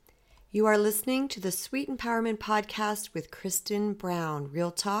You are listening to the Sweet Empowerment Podcast with Kristen Brown. Real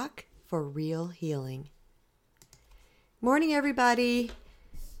talk for real healing. Morning, everybody.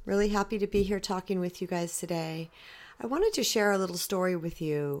 Really happy to be here talking with you guys today. I wanted to share a little story with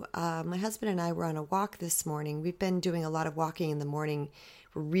you. My husband and I were on a walk this morning. We've been doing a lot of walking in the morning.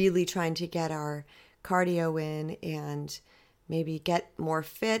 We're really trying to get our cardio in and maybe get more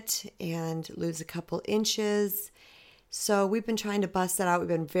fit and lose a couple inches. So we've been trying to bust that out. We've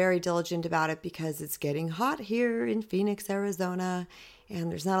been very diligent about it because it's getting hot here in Phoenix, Arizona, and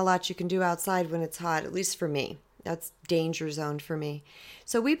there's not a lot you can do outside when it's hot, at least for me. That's danger zone for me.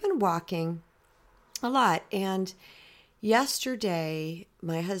 So we've been walking a lot, and yesterday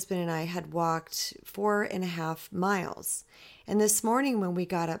my husband and I had walked 4.5 miles. And this morning when we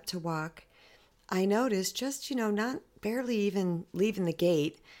got up to walk, I noticed just, not barely even leaving the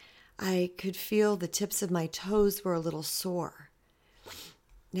gate, I could feel the tips of my toes were a little sore.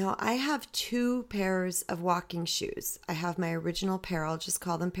 Now, I have 2 pairs of walking shoes. I have my original pair. I'll just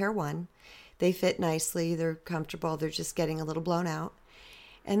call them pair 1. They fit nicely. They're comfortable. They're just getting a little blown out.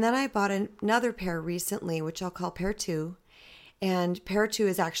 And then I bought another pair recently, which I'll call pair 2. And pair 2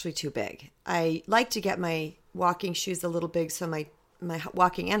 is actually too big. I like to get my walking shoes a little big so my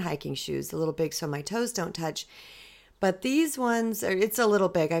walking and hiking shoes a little big so my toes don't touch. But these ones, it's a little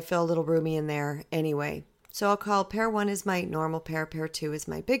big. I feel a little roomy in there anyway. So I'll call pair 1 is my normal pair. Pair 2 is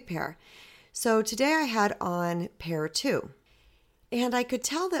my big pair. So today I had on pair 2. And I could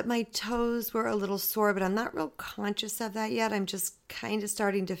tell that my toes were a little sore, but I'm not real conscious of that yet. I'm just kind of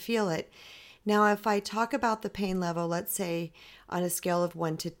starting to feel it. Now, if I talk about the pain level, let's say on a scale of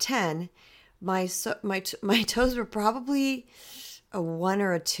 1 to 10, my toes were probably a 1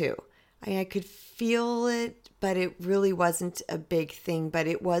 or a 2. I could feel it, but it really wasn't a big thing, but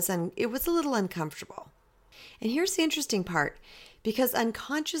it was a little uncomfortable. And here's the interesting part, because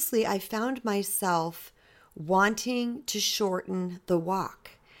unconsciously I found myself wanting to shorten the walk.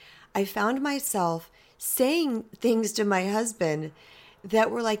 I found myself saying things to my husband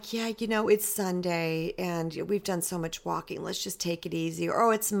that were like, yeah, it's Sunday and we've done so much walking. Let's just take it easy. Or, oh,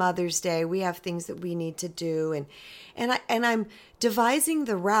 it's Mother's Day. We have things that we need to do. And I'm devising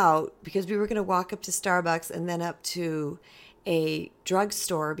the route because we were going to walk up to Starbucks and then up to a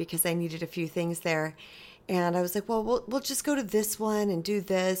drugstore because I needed a few things there. And I was like, well, we'll just go to this one and do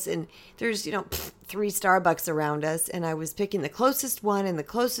this. And there's, 3 Starbucks around us. And I was picking the closest one and the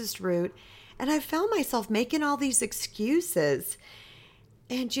closest route. And I found myself making all these excuses.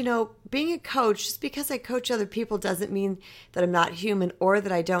 And, being a coach, just because I coach other people doesn't mean that I'm not human or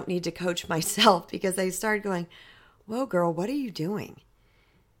that I don't need to coach myself, because I started going, whoa, girl, what are you doing?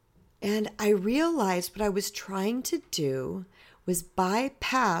 And I realized what I was trying to do was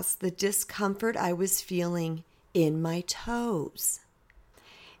bypass the discomfort I was feeling in my toes.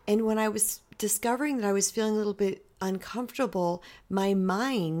 And when I was discovering that I was feeling a little bit uncomfortable, my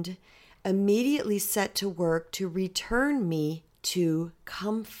mind immediately set to work to return me to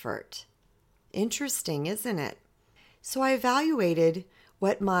comfort. Interesting, isn't it? So I evaluated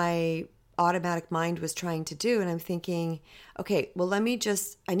what my automatic mind was trying to do, and I'm thinking, okay, well, I need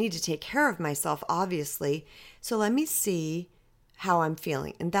to take care of myself, obviously, so let me see how I'm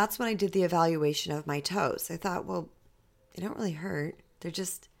feeling. And that's when I did the evaluation of my toes. I thought, well, they don't really hurt.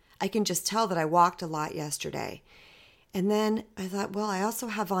 I can just tell that I walked a lot yesterday. And then I thought, well, I also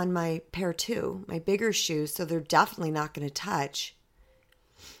have on my pair 2, my bigger shoes, so they're definitely not going to touch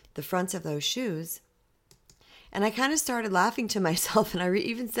the fronts of those shoes. And I kind of started laughing to myself, and I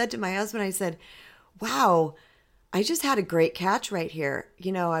even said to my husband, I said, wow, I just had a great catch right here.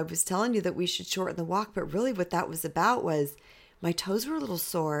 I was telling you that we should shorten the walk, but really what that was about was my toes were a little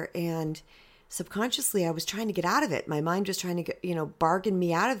sore, and subconsciously I was trying to get out of it. My mind was trying to get, bargain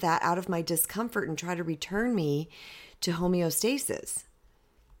me out of that, out of my discomfort, and try to return me to homeostasis.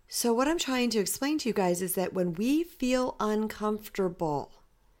 So what I'm trying to explain to you guys is that when we feel uncomfortable,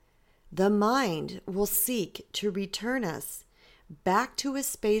 the mind will seek to return us back to a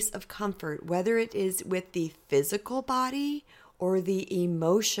space of comfort, whether it is with the physical body or the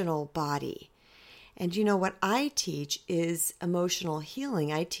emotional body. And what I teach is emotional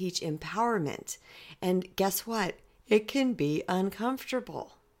healing. I teach empowerment. And guess what? It can be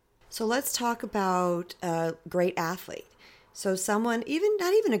uncomfortable. So let's talk about a great athlete. So someone,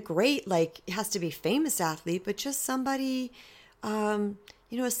 not even a great, has to be famous athlete, but just somebody, a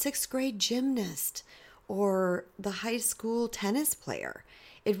 6th grade gymnast or the high school tennis player.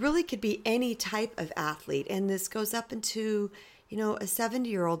 It really could be any type of athlete. And this goes up into, a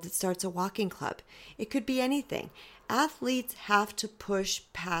 70-year-old that starts a walking club. It could be anything. Athletes have to push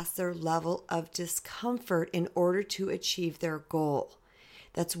past their level of discomfort in order to achieve their goal.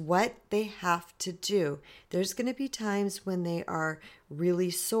 That's what they have to do. There's going to be times when they are really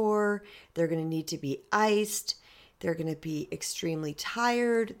sore. They're going to need to be iced. They're going to be extremely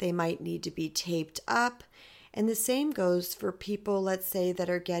tired. They might need to be taped up. And the same goes for people, let's say, that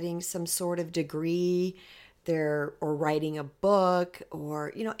are getting some sort of degree, or writing a book,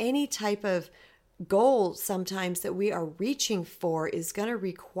 or, any type of goal sometimes that we are reaching for is going to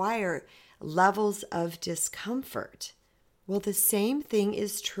require levels of discomfort. Well, the same thing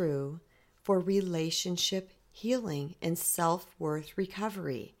is true for relationship healing and self-worth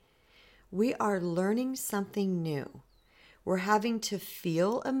recovery. We are learning something new. We're having to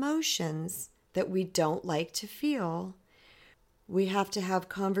feel emotions that we don't like to feel. We have to have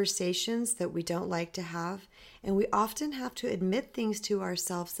conversations that we don't like to have. And we often have to admit things to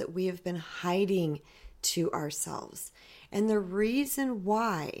ourselves that we have been hiding to ourselves. And the reason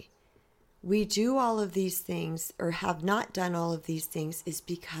why we do all of these things or have not done all of these things is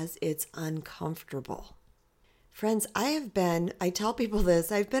because it's uncomfortable. Friends, I tell people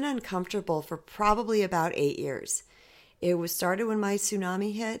this, I've been uncomfortable for probably about 8 years. It was started when my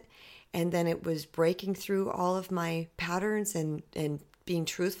tsunami hit, and then it was breaking through all of my patterns and being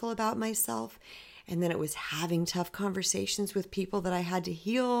truthful about myself. And then it was having tough conversations with people that I had to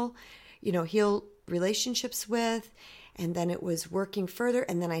heal relationships with. And then it was working further.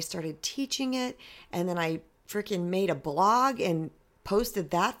 And then I started teaching it. And then I freaking made a blog and posted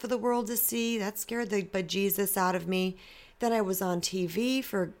that for the world to see. That scared the bejesus out of me. Then I was on TV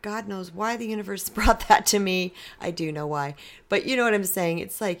for God knows why the universe brought that to me. I do know why. But you know what I'm saying?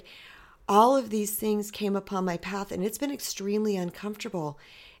 It's like all of these things came upon my path, and it's been extremely uncomfortable.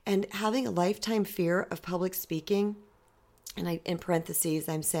 And having a lifetime fear of public speaking, and in parentheses,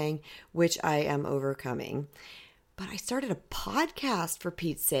 I'm saying, which I am overcoming. But I started a podcast, for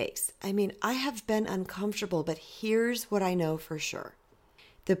Pete's sakes. I mean, I have been uncomfortable, but here's what I know for sure.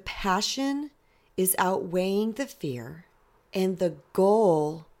 The passion is outweighing the fear, and the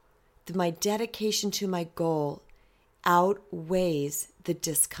goal, my dedication to my goal, outweighs the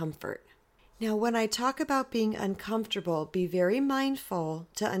discomfort. Now, when I talk about being uncomfortable, be very mindful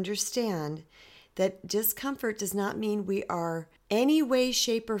to understand that discomfort does not mean we are any way,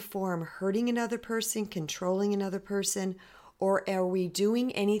 shape, or form hurting another person, controlling another person, or are we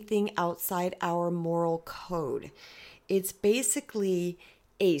doing anything outside our moral code. It's basically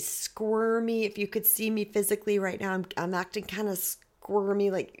a squirmy, if you could see me physically right now, I'm acting kind of squirmy,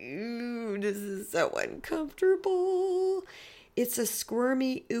 like, ooh, this is so uncomfortable. It's a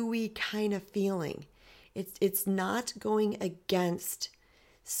squirmy, ooey kind of feeling. It's not going against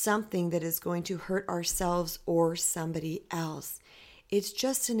something that is going to hurt ourselves or somebody else. It's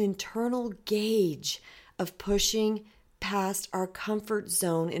just an internal gauge of pushing past our comfort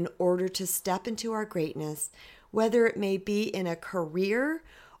zone in order to step into our greatness, whether it may be in a career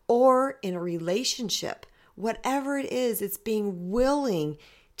or in a relationship. Whatever it is, it's being willing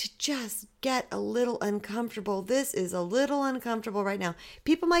to just get a little uncomfortable. This is a little uncomfortable right now.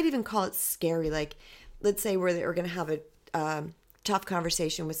 People might even call it scary. Like, let's say where they're going to have a tough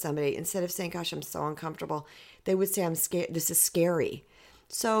conversation with somebody. Instead of saying, gosh, I'm so uncomfortable, they would say, I'm scared. This is scary.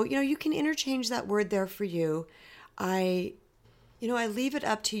 So, you can interchange that word there for you. I leave it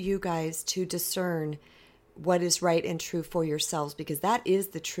up to you guys to discern what is right and true for yourselves, because that is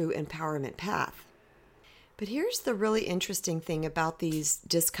the true empowerment path. But here's the really interesting thing about these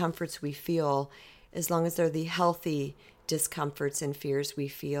discomforts we feel, as long as they're the healthy discomforts and fears we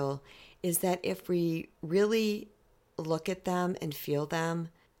feel, is that if we really look at them and feel them,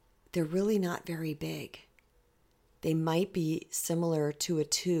 they're really not very big. They might be similar to a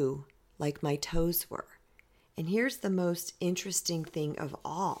 2, like my toes were. And here's the most interesting thing of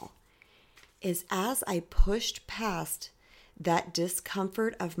all, is as I pushed past that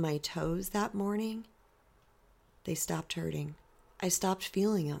discomfort of my toes that morning, they stopped hurting. I stopped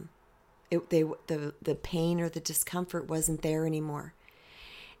feeling them. The pain or the discomfort wasn't there anymore.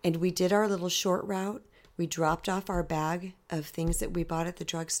 And we did our little short route. We dropped off our bag of things that we bought at the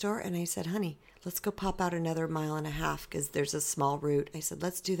drugstore. And I said, honey, let's go pop out another 1.5 miles because there's a small route. I said,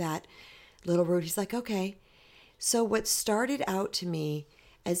 let's do that little route. He's like, okay. So what started out to me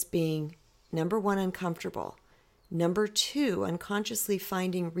as being, number 1, uncomfortable. Number 2, unconsciously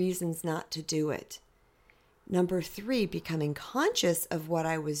finding reasons not to do it. Number 3, becoming conscious of what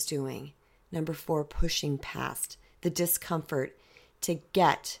I was doing. Number 4, pushing past the discomfort to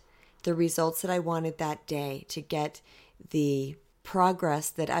get the results that I wanted that day, to get the progress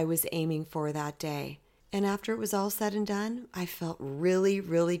that I was aiming for that day. And after it was all said and done, I felt really,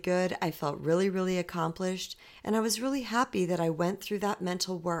 really good. I felt really, really accomplished. And I was really happy that I went through that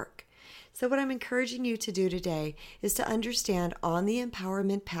mental work. So what I'm encouraging you to do today is to understand on the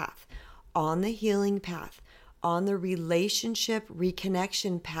empowerment path, on the healing path, on the relationship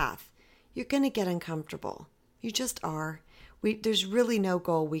reconnection path, you're going to get uncomfortable. You just are. There's really no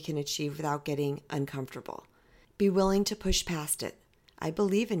goal we can achieve without getting uncomfortable. Be willing to push past it. I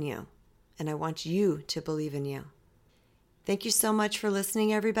believe in you, and I want you to believe in you. Thank you so much for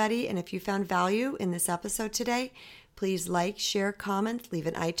listening, everybody. And if you found value in this episode today, please like, share, comment, leave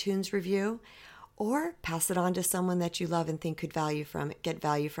an iTunes review, or pass it on to someone that you love and think could get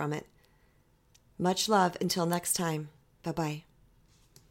value from it. Much love. Until next time. Bye-bye.